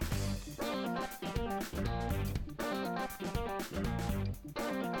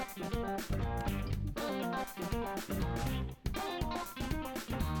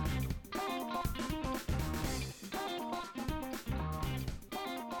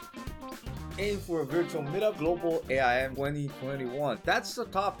in for a virtual meetup Global AIM 2021. That's the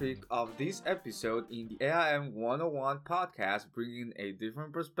topic of this episode in the AIM 101 podcast, bringing a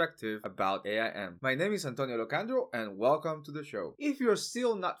different perspective about AIM. My name is Antonio Locandro and welcome to the show. If you're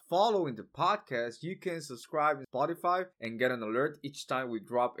still not following the podcast, you can subscribe to Spotify and get an alert each time we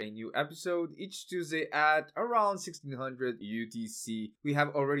drop a new episode each Tuesday at around 1600 UTC. We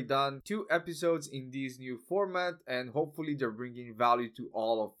have already done 2 episodes in this new format and hopefully they're bringing value to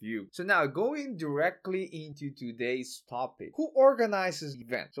all of you. So now going directly into today's topic. Who organizes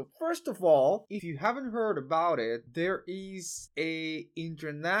events? So first of all, if you haven't heard about it, there is a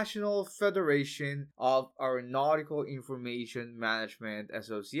International Federation of Aeronautical Information Management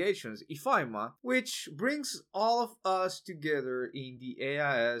Associations, IFIMA, which brings all of us together in the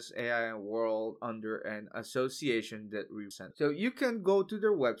AIM world under an association that represents. So you can go to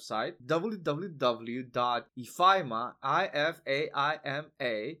their website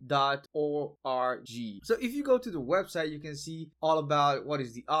www.ifaima.org. So if you go to the website, you can see all about what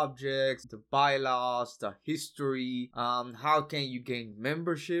is the objects, the bylaws, the history, how can you gain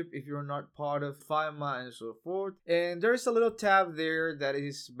membership if you're not part of FIMA and so forth. And there's a little tab there that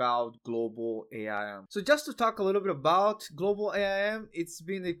is about Global AIM. So just to talk a little bit about Global AIM, it's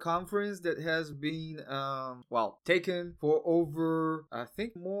been a conference that has been taken for over I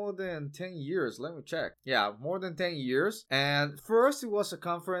think more than 10 years. Let me check. Yeah, more than 10 years. And first it was a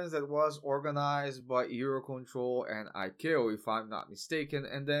conference that was organized by Eurocontrol and ICAO, if I'm not mistaken.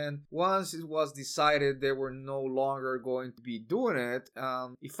 And then once it was decided they were no longer going to be doing it,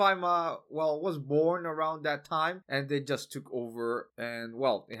 IFIMA, was born around that time and they just took over, and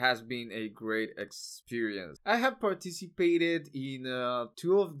it has been a great experience. I have participated in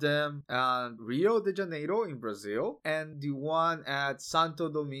 2 of them, Rio de Janeiro in Brazil and the one at Santo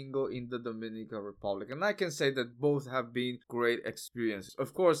Domingo in the Dominican Republic, and I can say that both have been great experiences.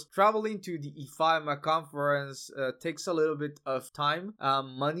 Of course, traveling to the IFIMA conference takes a little bit of time,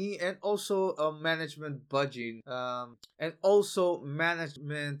 money, and also management budgeting, and also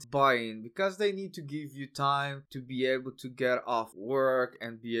management buying, because they need to give you time to be able to get off work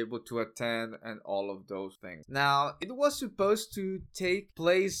and be able to attend and all of those things. Now, it was supposed to take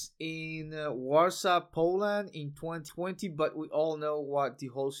place in Warsaw, Poland in 2020, but we all know what the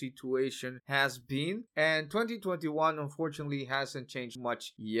whole situation has been, and 2021 unfortunately hasn't changed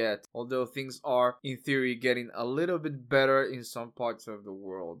much yet, although things are in theory getting a little bit better in some parts of the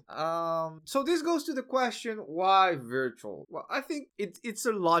world. So this goes to the question, why virtual? Well, I think it's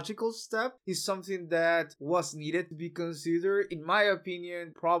a logical step. It's something that was needed to be considered. In my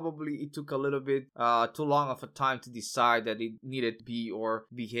opinion, probably it took a little bit too long of a time to decide that it needed to be or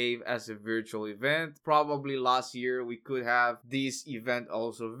behave as a virtual event. Probably last year we could have this event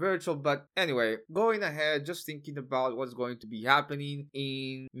also virtual, but anyway, going ahead, just thinking about what's going to be happening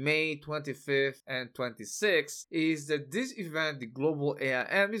in May 25th and 26th is that this event, the Global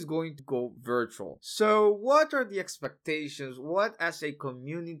AIM, is going to go virtual. So what are the expectations? What as a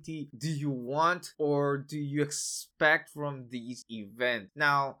community do you want or do you expect from these events?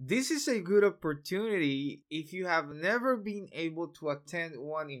 Now, this is a good opportunity if you have never been able to attend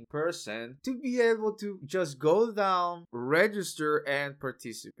one in person to be able to just go down, register, and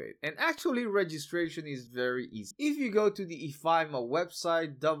participate. And actually, registration is very easy. If you go to the IFIMA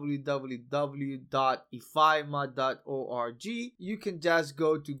website, www.ifima.org, you can just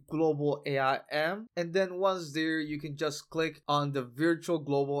go to Global AIM, and then once there, you can just click on the Virtual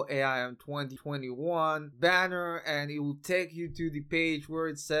Global AIM 2021 banner, and it will take you to the page where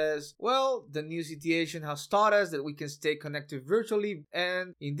it says, the new situation has taught us that we can stay connected virtually,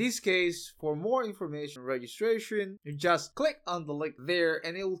 and in this case, for more information registration, you just click on the link there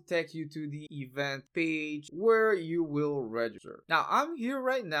and it will take you to the event page where you will register. Now, I'm here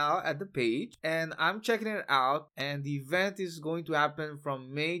right now at the page and I'm checking it out, and the event is going to happen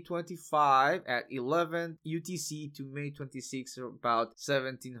from May 25 at 11 UTC to May 26 about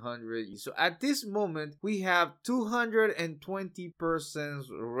 1700. So at this moment, we have 220 persons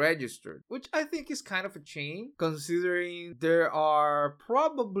registered, which I think is kind of a shame considering there are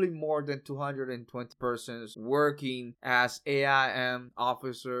probably more than 220 persons working as AIM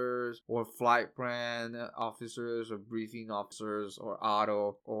officers or flight plan officers or briefing officers or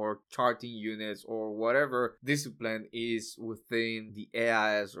auto or charting units or whatever discipline is within the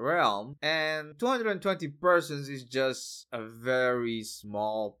AIS realm, and 220 persons is just a very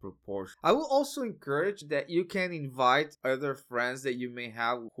small proportion. I will also encourage that you can invite other friends that you may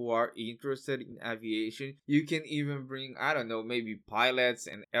have who are interested in aviation. You can even bring, I don't know, maybe pilots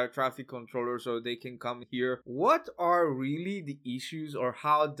and air traffic controllers so they can come here. What are really the issues, or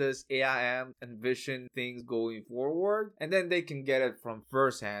how does AIM envision things going forward? And then they can get it from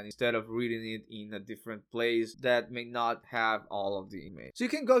first hand and instead of reading it in a different place that may not have all of the image. So you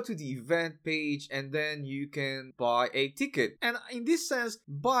can go to the event page and then you can buy a ticket. And in this sense,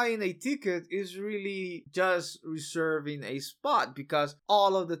 buying a ticket is really just reserving a spot because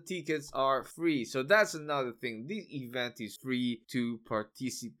all of the tickets are free. So that's another thing. This event is free to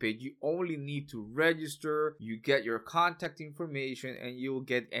participate. You only need to register, you get your contact information, and you'll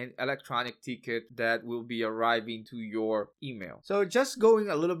get an electronic ticket that will be arriving to your email. So just going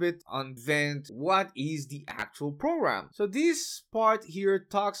a little bit on event, what is the actual program? So this part here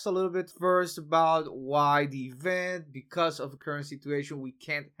talks a little bit first about why the event, because of the current situation, we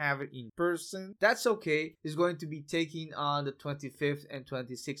can't have it in person. That's okay. It's going to be taking on the 25th and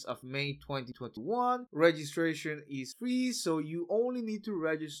 26th of May 2021. Registration is free, so you only need to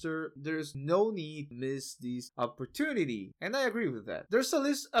register. There's no need to miss this opportunity. And I agree with that. There's a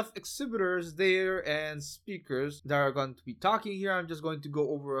list of exhibitors there and speakers that are going to be talking here. I'm just going to go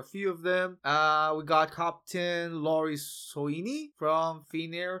over a few of them. We got Captain Laurie Soini from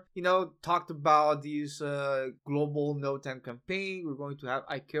Finnair, talked about this global no time campaign. We're going to have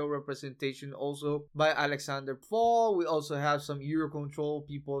ICAO representation also by Alexander Fall. We also have some Eurocontrol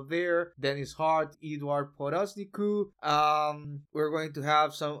people there, Dennis Hart, Eduard Porosniku. We're going to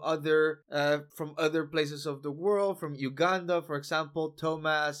have some other from other places of the world, from Uganda, for example,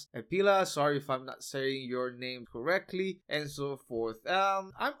 Thomas Epila. Sorry if I'm not saying your name correctly, and so forth.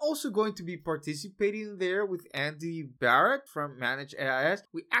 I'm also going to be participating there with Andy Barrett from Manage AIS.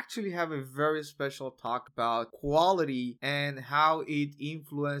 We actually have a very special talk about quality and how it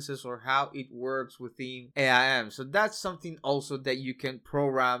influences or how it works within AIM. So that's something also that you can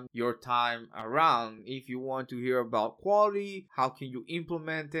program your time around. If you want to hear about quality, how can you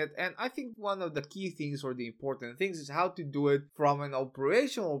implement it? And I think one of the key things or the important things is how to do it from an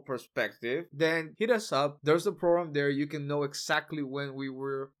operational perspective. Then hit us up. There's a program there. You can know exactly when we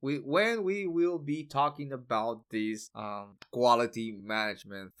will be talking about this quality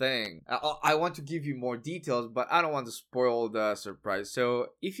management thing. I want to give you more details, but I don't want to spoil the surprise. So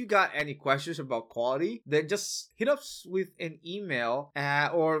if you got any questions about quality, then just hit us with an email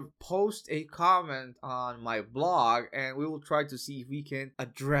or post a comment on my blog, and we will try to see if we can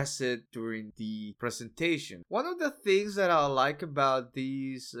address it during the presentation. One of the things that I like about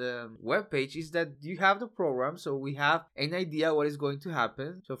this webpage is that you have the program, so we have an idea what is going to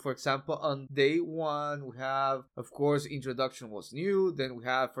happen. So for example, on day one, we have, of course, introduction was new. Then we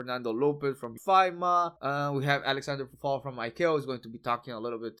have Fernando Lopez from FIMA. We have Alexander Fall from ICAO is going to be talking a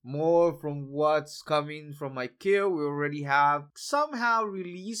little bit more from what's coming from ICAO. We already have somehow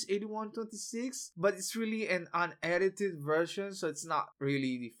released 8126, but it's really an unedited version, so it's not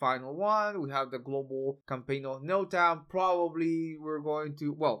really the final one. We have the global campaign of No Time. Probably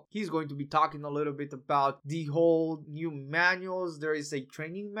he's going to be talking a little bit about the whole new manuals. There is a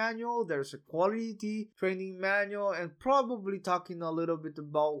training manual, there's a quality training manual, and probably talking a little bit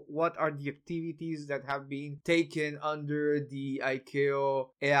about what are the activities that have been taken under the ICAO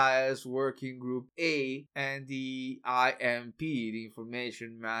AIS Working Group A and the IMP, the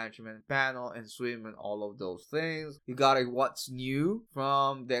Information Management Panel, and SWIM, and all of those things. You got a what's new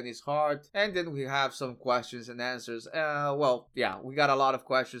from Dennis Hart, and then we have some questions and answers. We got a lot of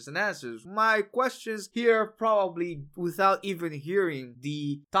questions and answers. My questions here, probably without even hearing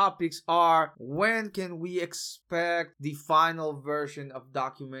the topics, are: when can we expect the final version of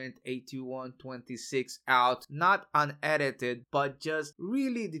document 8126 out? Not unedited, but just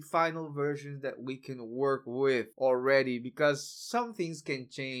really the final version that we can work with already, because some things can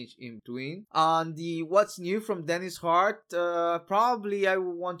change in between. On the what's new from Dennis Hart, probably I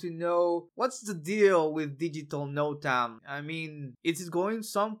would want to know what's the deal with digital NOTAM. I mean, is it going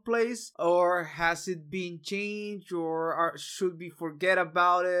someplace, or has it been changed, or should we forget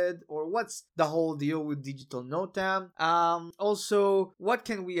about it, or what's the whole deal with digital NOTAM? Also, what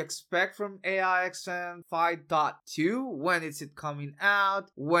can we expect from AIXM 5.2? When is it coming out?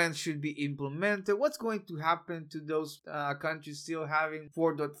 When should be implemented? What's going to happen to those countries still having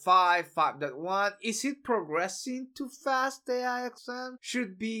 4.5, 5.1? Is it progressing too fast, AIXM?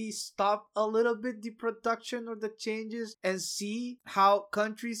 Should we stop a little bit the production or the changes and see how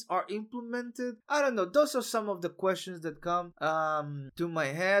countries are implemented? I don't know. Those are some of the questions that come to my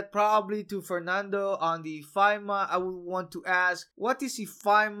head. Probably to Fernando on the FIMA, I would want to ask, what is the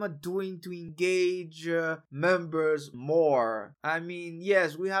FIMA doing to engage members more? I mean,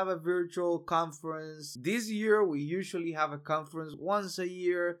 yes, we have a virtual conference. This year, we usually have a conference once a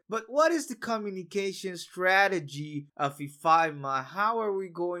year. But what is the communication strategy of FIMA? How are we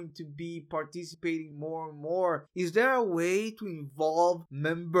going to be participating more and more? Is there a way to involve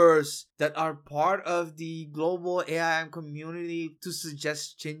members that are part of the global AIM community opportunity to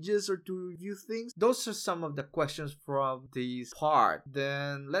suggest changes or to review things? Those are some of the questions from this part.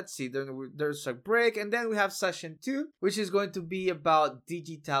 Then let's see, there's a break, and then we have session 2, which is going to be about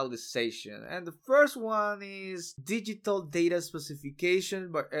digitalization. And the first one is digital data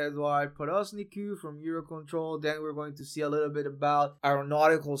specification by Eduard Porosniku from Eurocontrol. Then we're going to see a little bit about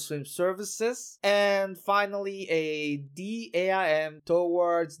aeronautical swim services, and finally a DAIM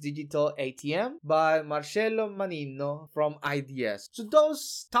towards digital ATM by Marcello Manino from IDS. So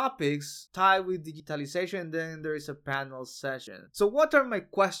those topics tie with digitalization, and then there is a panel session. So what are my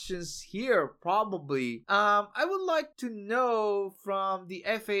questions here? Probably I would like to know from the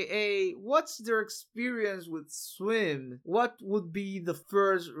FAA, what's their experience with swim? What would be the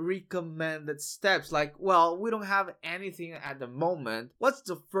first recommended steps? Like, well, we don't have anything at the moment. What's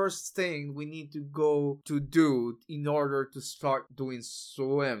the first thing we need to go to do in order to start doing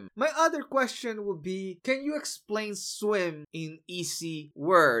swim? My other question would be, can you explain swim in easy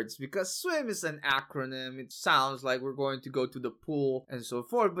words? Because swim is an acronym. It sounds like we're going to go to the pool and so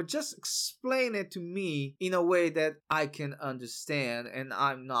forth, but just explain it to me in a way that I can understand, and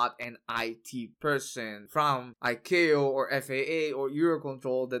I'm not an IT person from ICAO or FAA or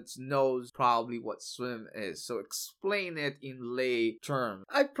Eurocontrol that knows probably what swim is. So explain it in lay terms.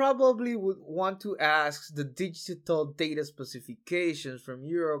 I probably would want to ask the digital data specifications from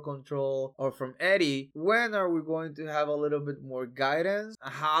Eurocontrol or from Eddie, when are we going to have a little bit more guidance?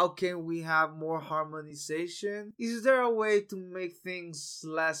 How can we have more harmonization? Is there a way to make things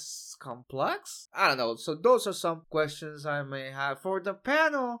less complex? I don't know. So those are some questions I may have for the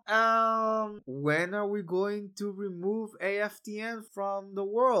panel. When are we going to remove AFTN from the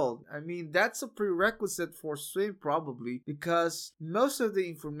world? I mean, that's a prerequisite for swim probably, because most of the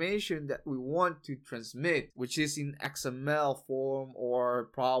information that we want to transmit, which is in XML form or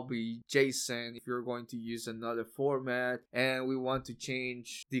probably JSON if you're going to use another format, and we want to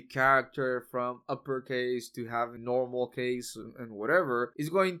change the character from uppercase to have a normal case and whatever, is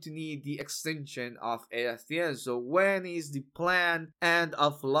going to need the extension of AFTN. So when is the plan end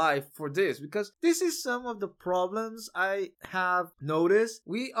of life for this? Because this is some of the problems I have noticed.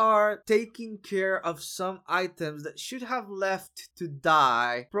 We are taking care of some items that should have left to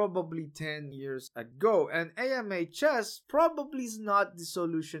die probably 10 years ago, and AMHS probably is not the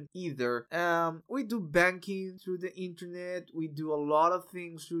solution either. We do banking through the internet, we do a lot of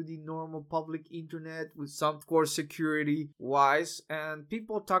things through the normal public internet with some, of course, security wise, and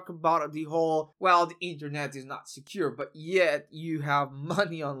people talk about the whole, well, the internet is not secure, but yet you have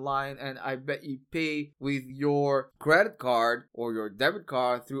money online, and I bet you pay with your credit card or your debit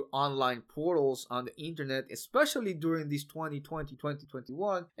card through online portals on the internet, especially during this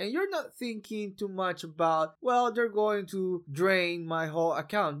 2020-2021, and you're not thinking too much about, well, they're going to drain my whole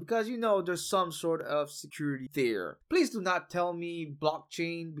account, because you know there's some sort of security there. Please do not tell me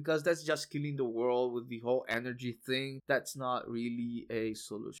blockchain, because that's just killing the world with the whole energy thing. That's not really a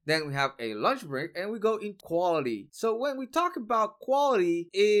solution. Then we have a lunch break, and we go in quality. So when we talk about quality,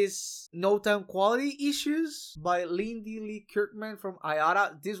 is no time quality issues by Lindy Lee Kirkman from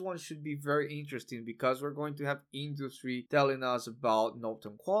IATA. This one should be very interesting, because we're going to have industry telling us about no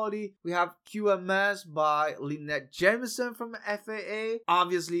time quality. We have QMS by Lynette Jemison from FAA.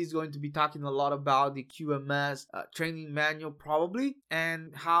 Obviously, he's going to be talking a lot about the QMS training manual probably,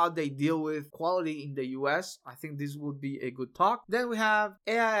 and how they deal with quality in the US. I think this would be a good talk. Then we have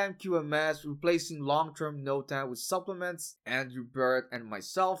AIM QMS replacing long-term no time with supplements, Andrew Bird and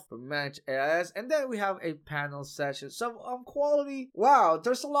myself from Manage AIS. And then we have a panel session. So on quality, wow,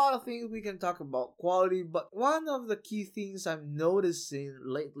 there's a lot of things we can talk about quality, but one of the key things I'm noticing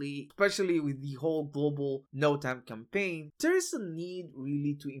lately, especially with the whole global no time campaign, there is a need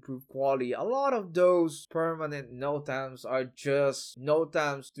really to improve quality. A lot of those permanent no times are just no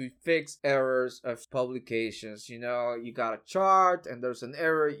times to fix errors of publications. You know, you got a chart and there's an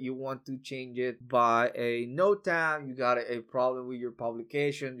error, you want to change it by a no time. You got a problem with your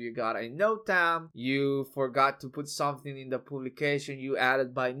publication, you got a no time. You forgot to put something in the publication, you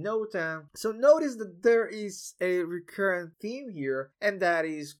added by no time. So notice that there is a recurrent theme here, and that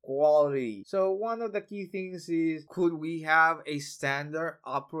is quality. So one of the key things is, could we have a standard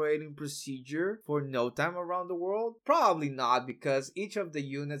operating procedure for no time around the world? Probably not, because each of the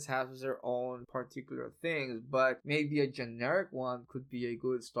units has their own particular things, but maybe a generic one could be a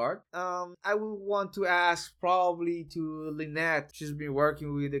good start. I would want to ask probably to Lynette. She's been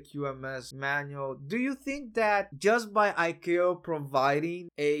working with the QMS manual. Do you think that just by ICAO providing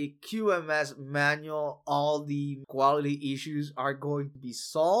a QMS manual, all the quality issues are going to be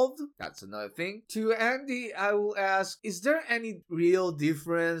solved? That's another thing. To Andy, I will ask, is there any real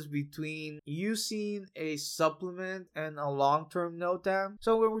difference between using a supplement supplement and a long-term note tab.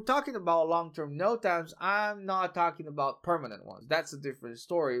 So when we're talking about long-term note tabs, I'm not talking about permanent ones. That's a different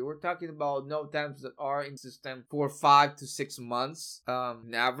story. We're talking about note tabs that are in system for 5 to 6 months,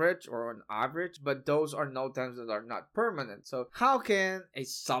 an average or an average, but those are note tabs that are not permanent. So how can a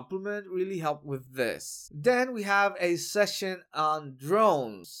supplement really help with this? Then we have a session on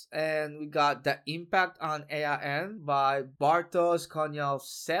drones, and we got the impact on AIN by Bartosz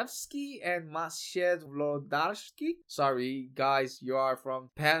Koniowski and Maciej Wlodarski. Sorry guys, you are from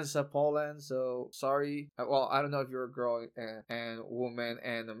Penza, Poland, so sorry. Well, I don't know if you're a girl and woman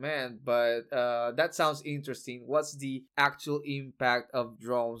and a man, but that sounds interesting. What's the actual impact of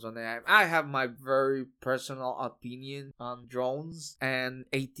drones on AIM? I have my very personal opinion on drones and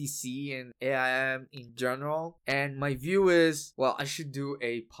ATC and AIM in general, and my view is, well, I should do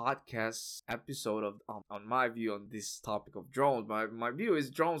a podcast episode of on my view on this topic of drones. My view is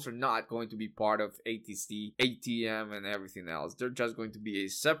drones are not going to be part of ATC, ATM, and everything else. They're just going to be a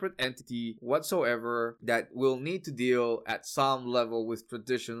separate entity whatsoever that will need to deal at some level with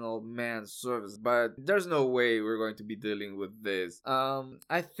traditional manned service. But there's no way we're going to be dealing with this.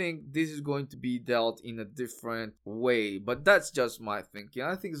 I think this is going to be dealt in a different way, but that's just my thinking.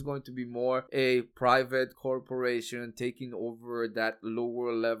 I think it's going to be more a private corporation taking over that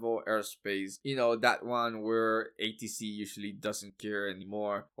lower level airspace. You know, that one where ATC usually doesn't care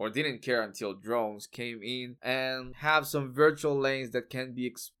anymore, or didn't care until drones came in, and have some virtual lanes that can be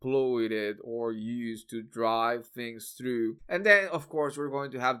exploited or used to drive things through. And then of course we're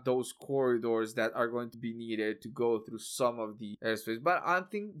going to have those corridors that are going to be needed to go through some of the airspace, but I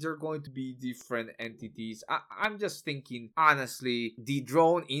think they're going to be different entities. I'm just thinking, honestly, the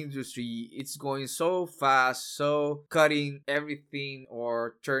drone industry, it's going so fast, so cutting everything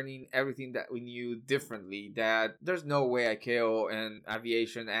or turning everything that we knew differently, that there's no way ICAO and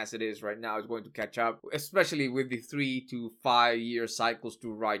aviation as it is right now is going to catch up, especially with the 3 to 5 year cycles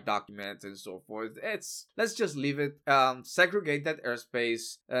to write documents and so forth. Let's just leave it, segregate that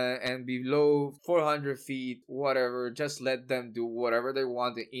airspace, and below 400 feet, whatever, just let them do whatever they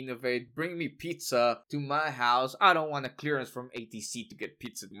want to innovate. Bring me pizza to my house. I don't want a clearance from ATC to get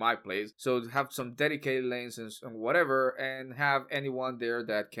pizza to my place, so have some dedicated lanes and whatever, and have anyone there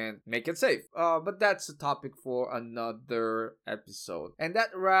that can make it safe. But that's a topic for another episode. And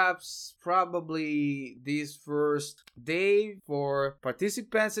that wraps probably this first day for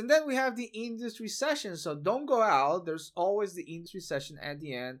participants. And then we have the industry session, so don't go out. There's always the industry session at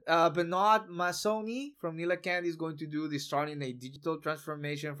the end. Benoit Massoni from Nila Candy is going to do the starting a digital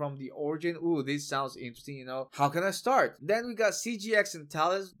transformation from the origin. Ooh, this sounds interesting, you know. How can I start? Then we got CGX and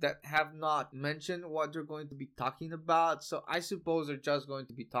Thales that have not mentioned what they're going to be talking about, so I suppose they're just going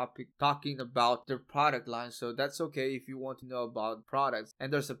to be talking about their product line, so that's okay if you want to know about products.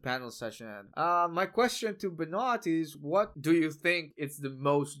 And there's a panel session. My question to Benoit is, what do you think is the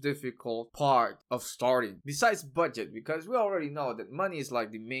most difficult part of starting besides budget? Because we already know that money is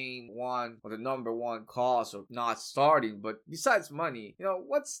like the main one or the number one cause of not starting, but besides money, you know,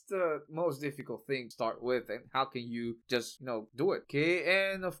 what's the most difficult thing to start with, and how can you just, you know, do it?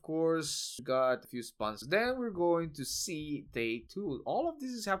 Okay, and of course we got a few sponsors. Then we're going to see day 2. All of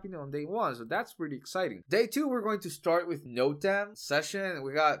this is happening on day 1, so that's pretty exciting. Day 2, we're going to start with NOTAM session.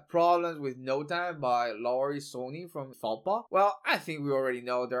 We got Problems with NOTAM by Laurie Sony from FALPA. Well, I think we already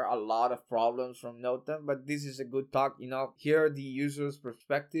know there are a lot of problems from NOTAM, but this is a good talk, you know, hear the user's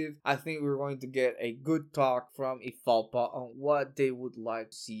perspective. I think we're going to get a good talk from a FALPA on what they would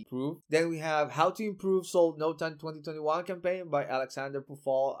like to see improved. Then we have How to Improve Sold NOTAM 2021 campaign by Alexander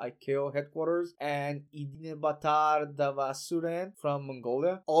Pufal, ICAO headquarters, and Idnebatar Davasuren from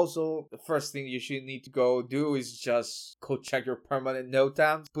Mongolia. Also, the first thing you should need to go do is just go check your permanent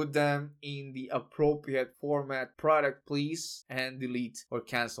NOTAMs, put them in the appropriate format, product please, and delete or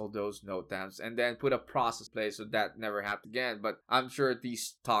cancel those NOTAMs, and then put a process place so that never happens again. But I'm sure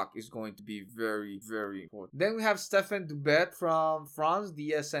this talk is going to be very, very important. Then we have Stefan Dubet from France,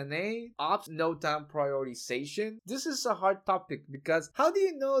 DSNA, Ops NOTAM prioritization. This is a hard topic because how do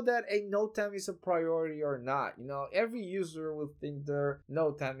you know that a NOTAM is a priority or not? You know, every user will think their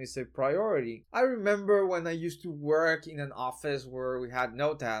NOTAM is a priority. I remember when I used to work in an office where we had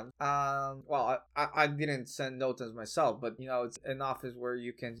NOTAM. Well, I didn't send NOTAMs myself, but you know, it's an office where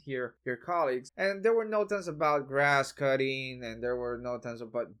you can hear your colleagues, and there were NOTAMs about grass cutting, and there were NOTAMs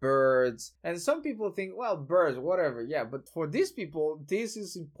about birds. And some people think, well, birds, whatever, yeah, but for these people, this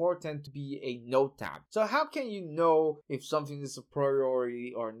is important to be a NOTAM. So how can you know if something is a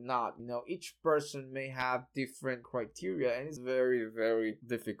priority or not? You know, each person may have different criteria, and it's very, very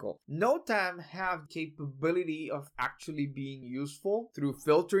difficult. NOTAM have capability of actually being useful through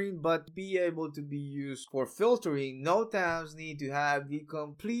filtering, but be able to be use for filtering, NOTAMs need to have the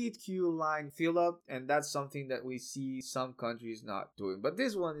complete queue line fill up, and that's something that we see some countries not doing. But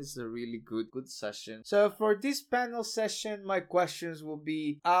this one is a really good session. So for this panel session, my questions will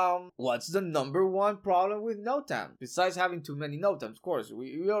be, what's the number one problem with NOTAM? Besides having too many NOTAMs, of course,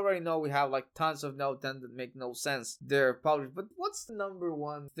 we already know we have like tons of NOTAMs that make no sense. They're published, but what's the number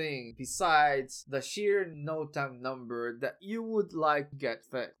one thing besides the sheer NOTAM number that you would like to get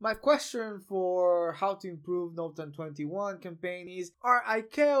fixed? My question for how to improve NOTAM 21 campaign is, are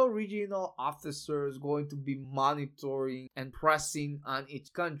ICAO regional officers going to be monitoring and pressing on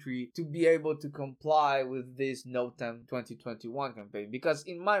each country to be able to comply with this NOTAM 2021 campaign? Because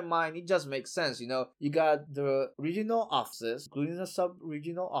in my mind, it just makes sense. You got the regional offices, including a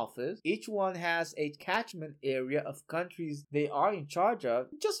sub-regional office. Each one has a catchment area of countries they are in charge of.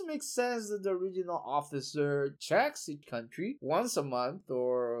 It just makes sense that the regional officer checks each country once a month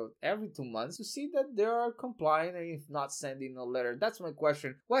or every 2 months to see that they are compliant, and if not, sending a letter. That's my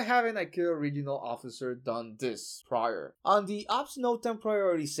question. Why haven't ICAO regional officer done this prior? On the Ops NOTAM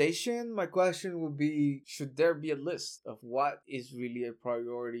prioritization, my question would be, should there be a list of what is really a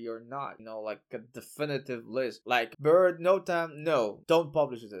priority or not? Like a definitive list. Like bird NOTAM, no, don't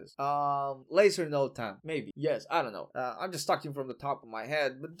publish this. Laser NOTAM, maybe. Yes, I don't know. I'm just talking from the top of my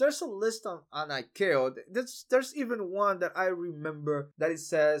head, but there's a list on ICAO. There's even one that I remember that it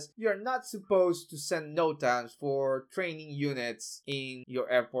says you're not supposed to send NOTAMs for training units in your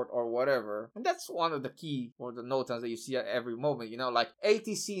airport or whatever. And that's one of the key for the NOTAMs that you see at every moment, like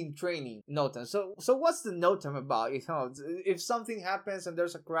ATC in training NOTAM. So what's the NOTAM about? If something happens and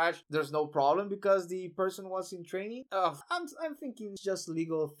there's a crash, there's no problem because the person was in training. I'm thinking it's just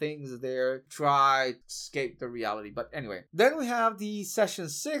legal things there. Try to escape the reality. But anyway, then we have the session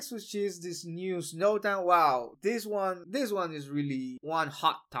 6, which is this news NOTAM. Wow, this one is really one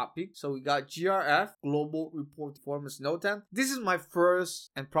hot topic. So we got GRF, Global Report Performance NOTAM. This is my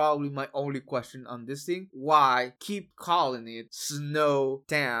first and probably my only question on this thing. Why keep calling it Snow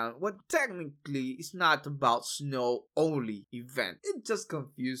Town when technically it's not about snow only event? It just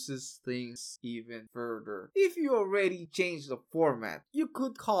confuses things even further. If you already changed the format, you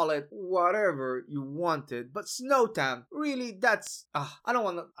could call it whatever you wanted, but Snow Town, really, that's I don't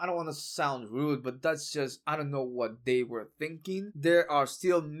want to sound rude, but that's just, I don't know what they were thinking. There are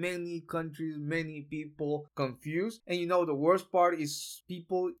still many countries, many people confused, and the worst part is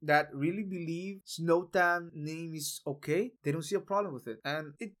people that really believe Snowtown name is okay. They don't see a problem with it,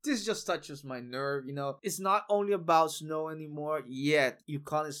 and this just touches my nerve. It's not only about snow anymore. Yet you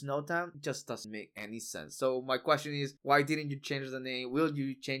call it Snowtown, it just doesn't make any sense. So my question is, why didn't you change the name? Will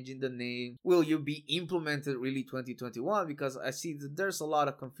you changing the name? Will you be implemented really 2021? Because I see that there's a lot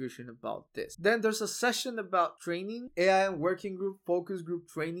of confusion about this. Then there's a session about training, AIM Working Group Focus Group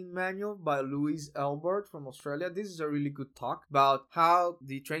Training Manual by Louise Elbert from Australia. This is a really good talk about how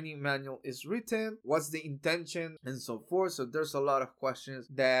the training manual is written, what's the intention, and so forth. So there's a lot of questions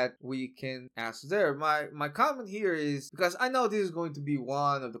that we can ask there. My comment here is, because I know this is going to be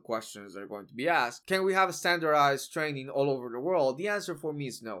one of the questions that are going to be asked, can we have a standardized training all over the world? The answer for me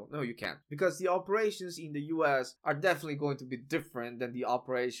is no. No, you can't. Because the operations in the US are definitely going to be different than the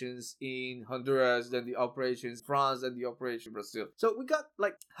operations in Honduras, than the operations in France, and the operation in Brazil. So we got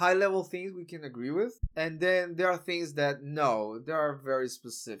like high level things we can agree with, and then there are things that no, they are very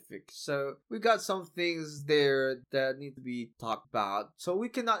specific. So we got some things there that need to be talked about. So we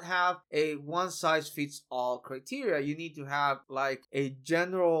cannot have a one size fits all criteria. You need to have like a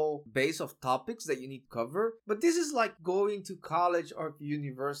general base of topics that you need to cover. But this is like going to college or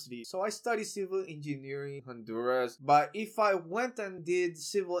university. So I study civil engineering in Honduras, but if I went and did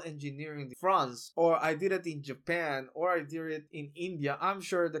civil engineering in France, or I did it in Japan, or I did it in India, I'm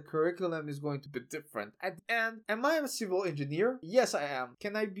sure the curriculum is going to be different. And am I a civil engineer? Yes, I am.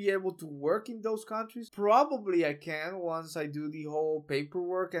 Can I be able to work in those countries? Probably I can once I do the whole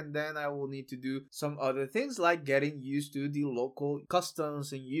paperwork, and then I will need to do some other things like getting used to the local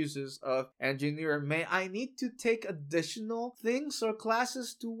customs and uses of engineer. May I need to take additional things or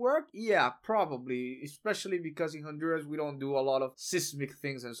classes to work? Yeah, probably, especially because in Honduras we don't do a lot of seismic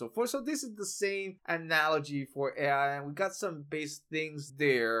things and so forth. So this is the same analogy for AI, and we got some base things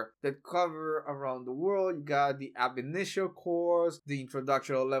there that cover around the world. You got the ab initio course, the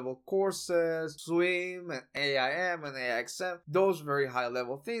introductory level courses, SWIM and AIM and AXM, those very high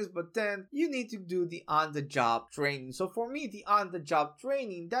level things. But then you need to do the on the job training. So for me, the on the job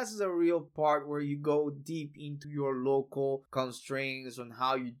training, that's the real part where you go deep into your local constraints on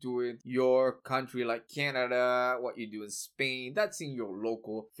how you do it, your country like Canada, what you do in Spain, that's in your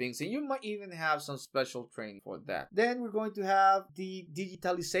local things, and you might even have some special training for that. Then we're going to have the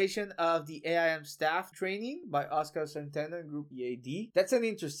digitalization of the AIM staff training by Oscar Centeno and Group EAD. That's an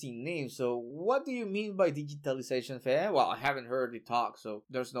interesting name. So what do you mean by digitalization, fan? Well, I haven't heard it talk, so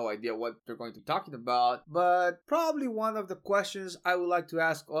there's no idea what they're going to be talking about. But probably one of the questions I would like to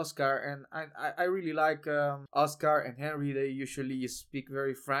ask Oscar, and I really like Oscar and Henry. They usually speak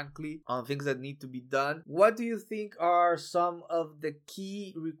very frankly on things that need to be done. What do you think are some of the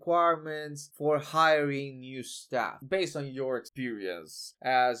key requirements for hiring new staff based on your experience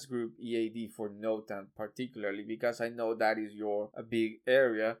as Group EAD for NOTAM particularly, because I know that is a big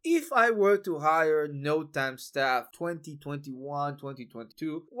area? If I were to hire NOTAM staff 2021,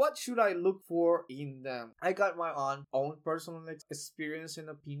 2022, what should I look for in them? I got my own personal experience and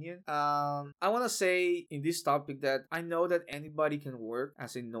opinion. I want to say in this topic that I know that anybody can work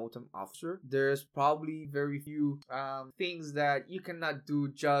as a NOTAM officer. There's probably very few things that you cannot do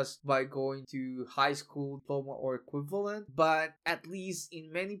just by going to high school diploma or equivalent, but at least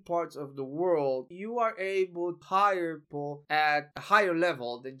in many parts of the world you are able to hire people at a higher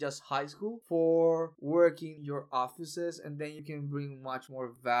level than just high school for working your offices, and then you can bring much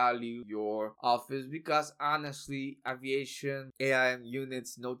more value to your office, because honestly aviation AIM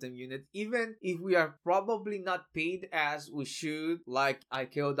units, NOTAM units, even if we are probably not paid as we should, like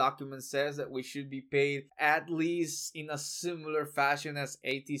ICAO document says that we should be paid at least in a similar fashion as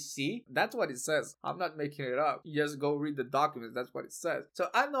ATC. That's what it says. I'm not making it up. You just go read the documents. That's what it says. So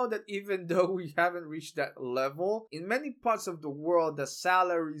I know that even though we haven't reached that level, in many parts of the world, the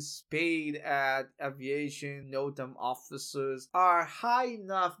salaries paid at aviation NOTAM officers are high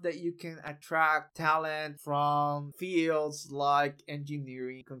enough that you can attract talent from fields like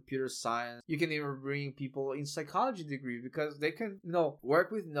engineering, computer science. You can even bring people in psychology degrees because they can,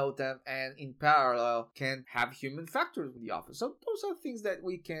 work with NOTAM and in parallel can have human factors in the office. So those are things that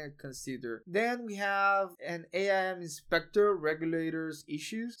we can consider. Then we have an AIM inspector regulators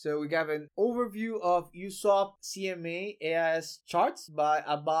issues. So we have an overview of USOP CMA AIS charts by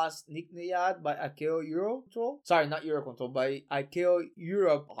Abbas Niknayad by ICAO Eurocontrol. Sorry, not Eurocontrol, by ICAO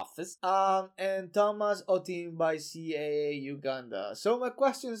Europe office. And Thomas Otim by CAA Uganda. So my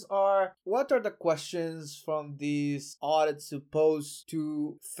questions are, what are the questions from these audits supposed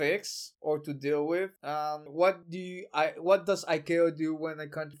to fix or to deal with? What does ICAO do when a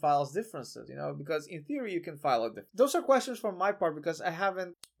country files differences? Because in theory you can file a difference. Those are questions from my part because I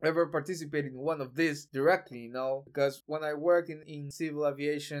haven't ever participated in one of these directly, because when I worked in civil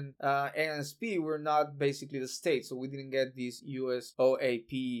aviation, ANSP, we're not basically the state, so we didn't get these US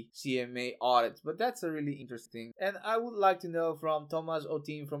OAP CMA audits. But that's a really interesting. And I would like to know from Thomas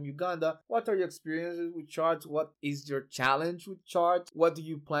Otim from Uganda, what are your experiences with charts? What is your challenge with charts? What do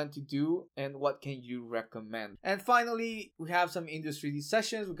you plan to do? And what can you recommend? And finally, we have some industry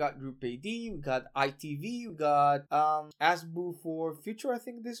sessions. We got Group AD, we got ITV, we got ASBU for Future, I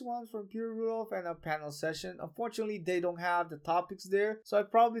think this one from Peter Rudolph, and a panel session. Unfortunately, they don't have the topics there, so I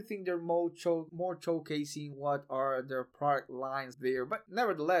probably think they're more showcasing what are their product lines there, but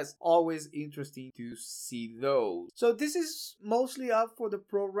nevertheless, always interesting to see those. So this is mostly up for the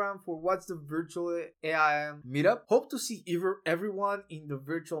program for what's the virtual AIM meetup. Hope to see everyone in the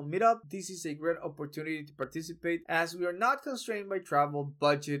virtual meetup. This is a great opportunity to participate as we are not constrained by travel,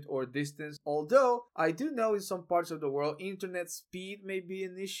 budget, or distance, although I do know in some parts of the world internet speed may be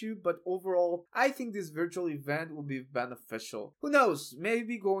an issue, but overall I think this virtual event will be beneficial. Who knows,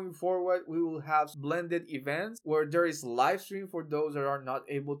 maybe going forward we will have blended events where there is live stream for those that are not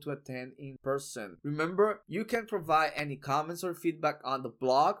able to attend in person. Remember, you can provide any comments or feedback on the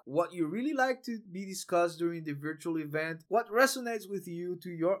blog, what you really like to be discussed during the virtual event, what resonates with you to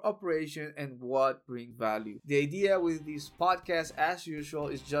your operation, and what brings value. The idea with this podcast, as usual,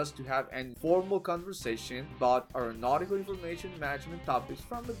 is just to have an informal conversation about aeronautical information management topics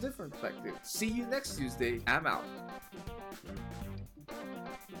from a different perspective. See you next Tuesday. I'm out.